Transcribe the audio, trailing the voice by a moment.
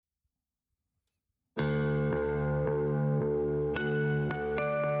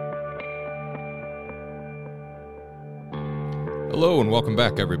Hello and welcome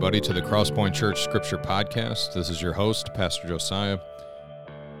back, everybody, to the Crosspoint Church Scripture Podcast. This is your host, Pastor Josiah.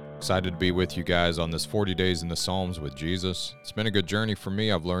 Excited to be with you guys on this 40 Days in the Psalms with Jesus. It's been a good journey for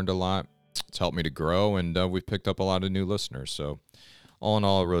me. I've learned a lot. It's helped me to grow, and we've picked up a lot of new listeners. So all in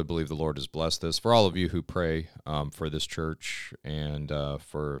all, I really believe the Lord has blessed this. For all of you who pray for this church and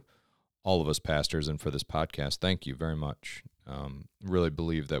for all of us pastors and for this podcast, thank you very much. Really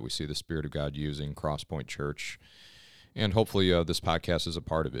believe that we see the Spirit of God using Crosspoint Church. And hopefully this podcast is a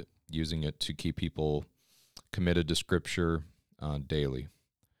part of it, using it to keep people committed to Scripture daily.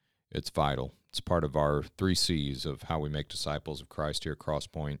 It's vital. It's part of our 3 C's of how we make disciples of Christ here at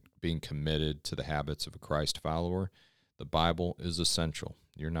Crosspoint, being committed to the habits of a Christ follower. The Bible is essential.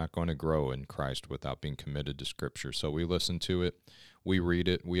 You're not going to grow in Christ without being committed to Scripture. So we listen to it, we read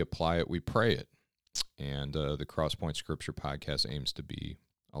it, we apply it, we pray it. And the Crosspoint Scripture podcast aims to be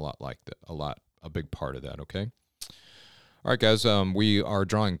a lot like that, a big part of that, okay? All right, guys, we are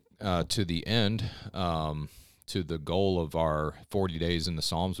drawing to the end, to the goal of our 40 days in the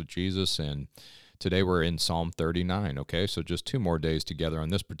Psalms with Jesus, and today we're in Psalm 39, okay? So just 2 more days together on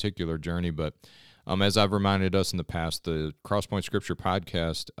this particular journey, but as I've reminded us in the past, the Crosspoint Scripture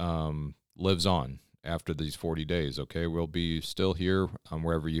Podcast lives on after these 40 days, okay? We'll be still here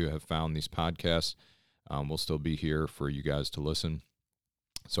wherever you have found these podcasts. We'll still be here for you guys to listen.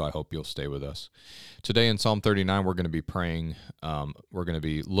 So I hope you'll stay with us. Today in Psalm 39, we're going to be praying, we're going to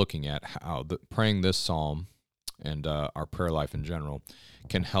be looking at how praying this psalm and our prayer life in general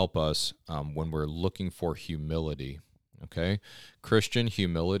can help us when we're looking for humility, okay? Christian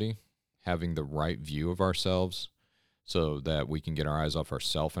humility, having the right view of ourselves so that we can get our eyes off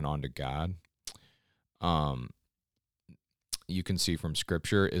ourselves and onto God. You can see from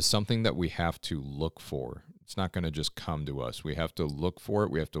Scripture is something that we have to look for. It's not going to just come to us. We have to look for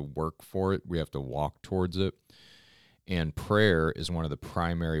it. We have to work for it. We have to walk towards it. And prayer is one of the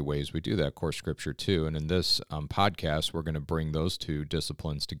primary ways we do that. Of course, Scripture too. And in this podcast, we're going to bring those 2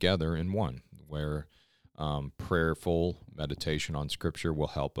 disciplines together in one, where prayerful meditation on Scripture will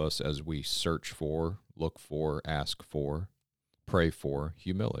help us as we search for, look for, ask for, pray for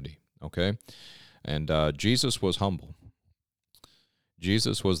humility. Okay? And Jesus was humble.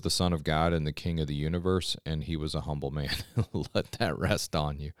 Jesus was the Son of God and the King of the universe, and he was a humble man. Let that rest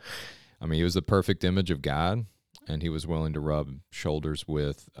on you. I mean, he was the perfect image of God, and he was willing to rub shoulders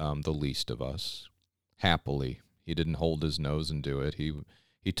with the least of us. Happily. He didn't hold his nose and do it.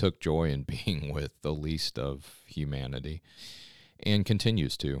 He took joy in being with the least of humanity and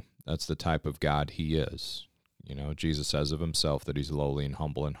continues to. That's the type of God he is. You know, Jesus says of himself that he's lowly and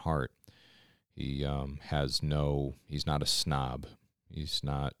humble in heart. He's not a snob.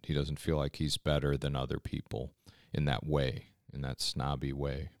 He doesn't feel like he's better than other people in that way, in that snobby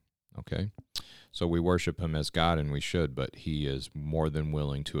way, okay? So we worship him as God, and we should, but he is more than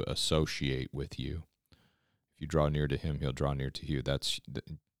willing to associate with you. If you draw near to him, he'll draw near to you.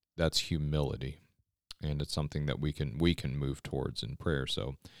 That's humility, and it's something that we can move towards in prayer.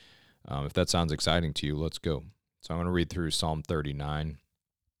 So if that sounds exciting to you, let's go. So I'm going to read through Psalm 39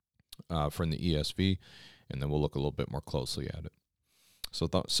 from the ESV, and then we'll look a little bit more closely at it. So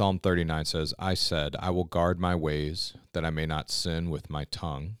Psalm 39 says, I said, I will guard my ways, that I may not sin with my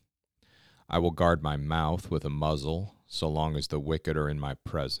tongue. I will guard my mouth with a muzzle, so long as the wicked are in my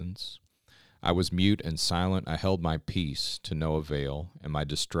presence. I was mute and silent, I held my peace to no avail, and my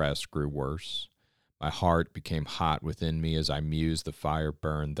distress grew worse. My heart became hot within me as I mused, the fire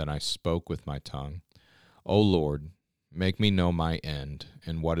burned, then I spoke with my tongue. O Lord, make me know my end,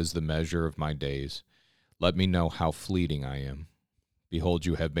 and what is the measure of my days. Let me know how fleeting I am. Behold,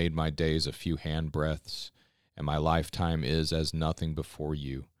 you have made my days a few handbreadths, and my lifetime is as nothing before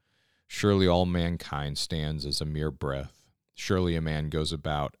you. Surely all mankind stands as a mere breath. Surely a man goes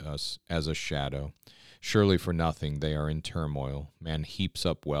about us as a shadow. Surely for nothing they are in turmoil. Man heaps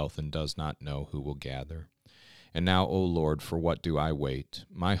up wealth and does not know who will gather. And now, O Lord, for what do I wait?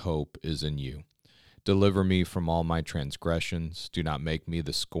 My hope is in you. Deliver me from all my transgressions. Do not make me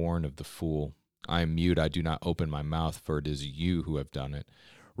the scorn of the fool. I am mute, I do not open my mouth, for it is you who have done it.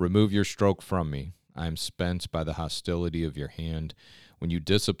 Remove your stroke from me. I am spent by the hostility of your hand. When you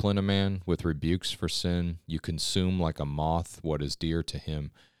discipline a man with rebukes for sin, you consume like a moth what is dear to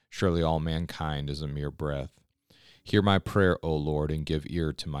him. Surely all mankind is a mere breath. Hear my prayer, O Lord, and give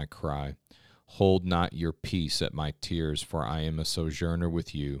ear to my cry. Hold not your peace at my tears, for I am a sojourner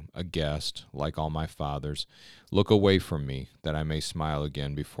with you, a guest, like all my fathers. Look away from me, that I may smile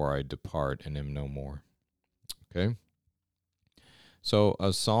again before I depart and am no more. Okay? So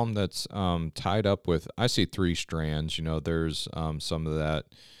a psalm that's tied up with, I see 3 strands. You know, there's some of that,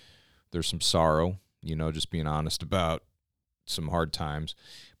 there's some sorrow, you know, just being honest about some hard times.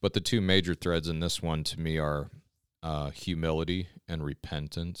 But the two major threads in this one to me are humility and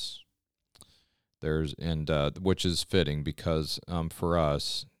repentance. Which is fitting because for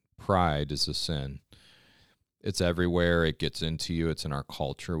us, pride is a sin. It's everywhere. It gets into you. It's in our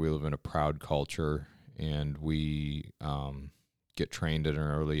culture. We live in a proud culture, and we get trained at an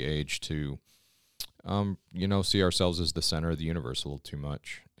early age to, see ourselves as the center of the universe a little too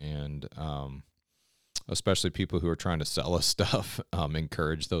much. And especially people who are trying to sell us stuff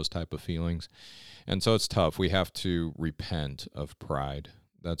encourage those type of feelings. And so it's tough. We have to repent of pride.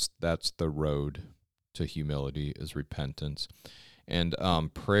 That's the road to humility, is repentance. And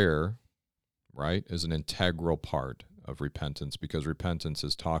prayer, right, is an integral part of repentance, because repentance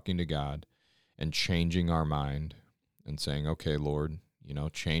is talking to God and changing our mind and saying, okay, Lord,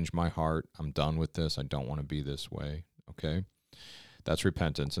 change my heart. I'm done with this. I don't want to be this way. Okay? That's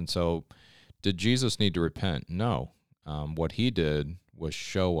repentance. And so did Jesus need to repent? No. What he did was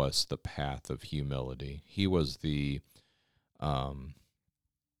show us the path of humility. He was the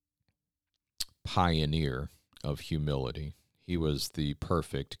pioneer of humility. He was the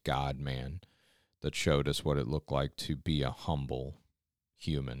perfect God-man that showed us what it looked like to be a humble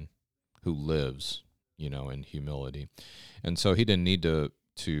human who lives, in humility. And so he didn't need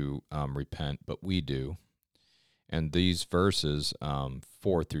to repent, but we do. And these verses,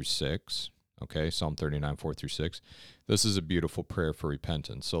 4 through 6, okay, Psalm 39, 4 through 6, this is a beautiful prayer for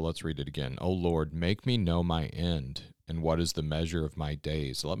repentance. So let's read it again. O Lord, make me know my end, and what is the measure of my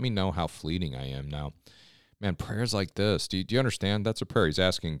days. Let me know how fleeting I am. Now, man, prayers like this, do you understand? That's a prayer. He's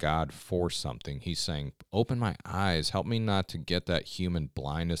asking God for something. He's saying, open my eyes. Help me not to get that human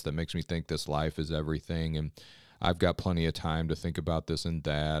blindness that makes me think this life is everything, and I've got plenty of time to think about this and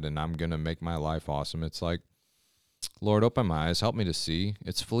that, and I'm going to make my life awesome. It's like, Lord, open my eyes. Help me to see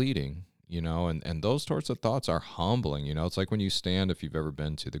it's fleeting, and those sorts of thoughts are humbling. It's like when you stand, if you've ever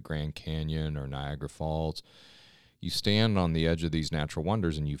been to the Grand Canyon or Niagara Falls, you stand on the edge of these natural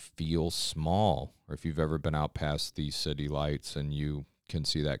wonders and you feel small. Or if you've ever been out past these city lights and you can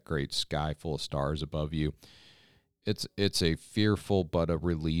see that great sky full of stars above you, it's a fearful but a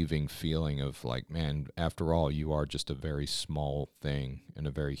relieving feeling of like, man, after all, you are just a very small thing in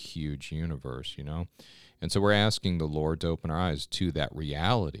a very huge universe, And so we're asking the Lord to open our eyes to that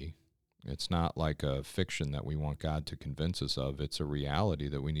reality. It's not like a fiction that we want God to convince us of. It's a reality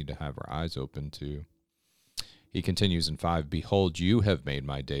that we need to have our eyes open to. He continues in 5, behold, you have made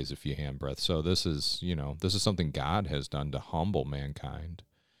my days a few handbreadths. So this is something God has done to humble mankind.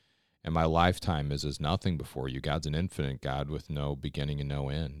 And my lifetime is as nothing before you. God's an infinite God with no beginning and no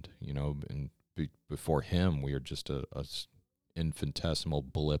end, and before him, we are just a infinitesimal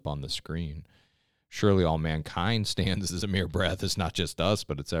blip on the screen. Surely all mankind stands as a mere breath. It's not just us,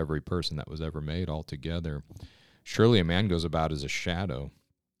 but it's every person that was ever made altogether. Surely a man goes about as a shadow.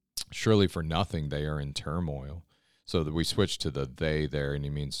 Surely for nothing they are in turmoil. So that we switch to the they there, and he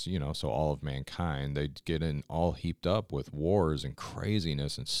means, so all of mankind, they get in all heaped up with wars and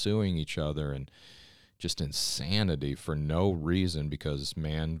craziness and suing each other and just insanity for no reason, because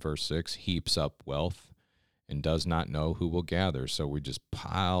man, verse 6, heaps up wealth and does not know who will gather. So we just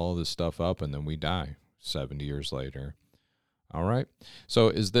pile this stuff up and then we die 70 years later. All right. So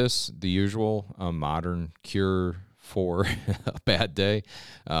is this the usual modern cure for a bad day,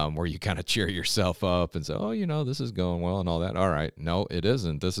 where you kind of cheer yourself up and say, oh, this is going well and all that? All right. No, it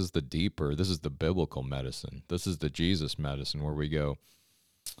isn't. This is this is the biblical medicine. This is the Jesus medicine, where we go,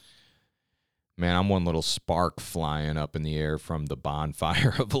 man, I'm one little spark flying up in the air from the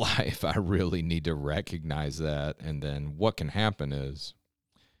bonfire of life. I really need to recognize that. And then what can happen is,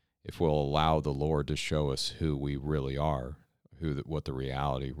 if we'll allow the Lord to show us who we really are, what the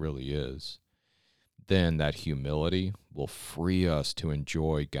reality really is, then that humility will free us to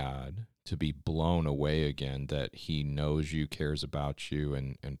enjoy God, to be blown away again, that he knows you, cares about you,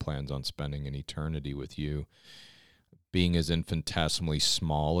 and plans on spending an eternity with you. Being as infinitesimally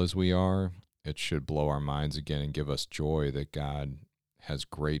small as we are, it should blow our minds again and give us joy that God has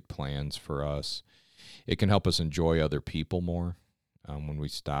great plans for us. It can help us enjoy other people more. When we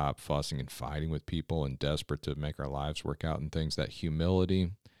stop fussing and fighting with people and desperate to make our lives work out and things, that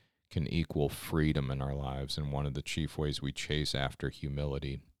humility can equal freedom in our lives. And one of the chief ways we chase after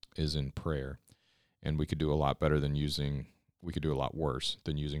humility is in prayer. And we could do a lot worse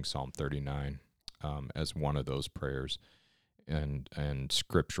than using Psalm 39 as one of those prayers and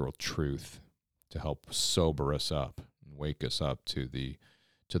scriptural truth to help sober us up and wake us up to the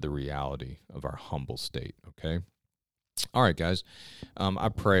reality of our humble state. Okay. All right, guys. I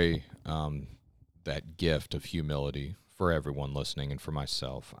pray that gift of humility for everyone listening and for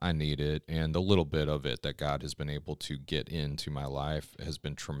myself. I need it. And the little bit of it that God has been able to get into my life has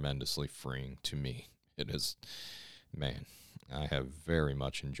been tremendously freeing to me. It is, man, I have very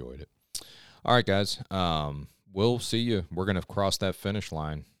much enjoyed it. All right, guys. We'll see you. We're going to cross that finish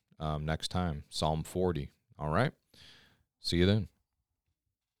line next time. Psalm 40. All right. See you then.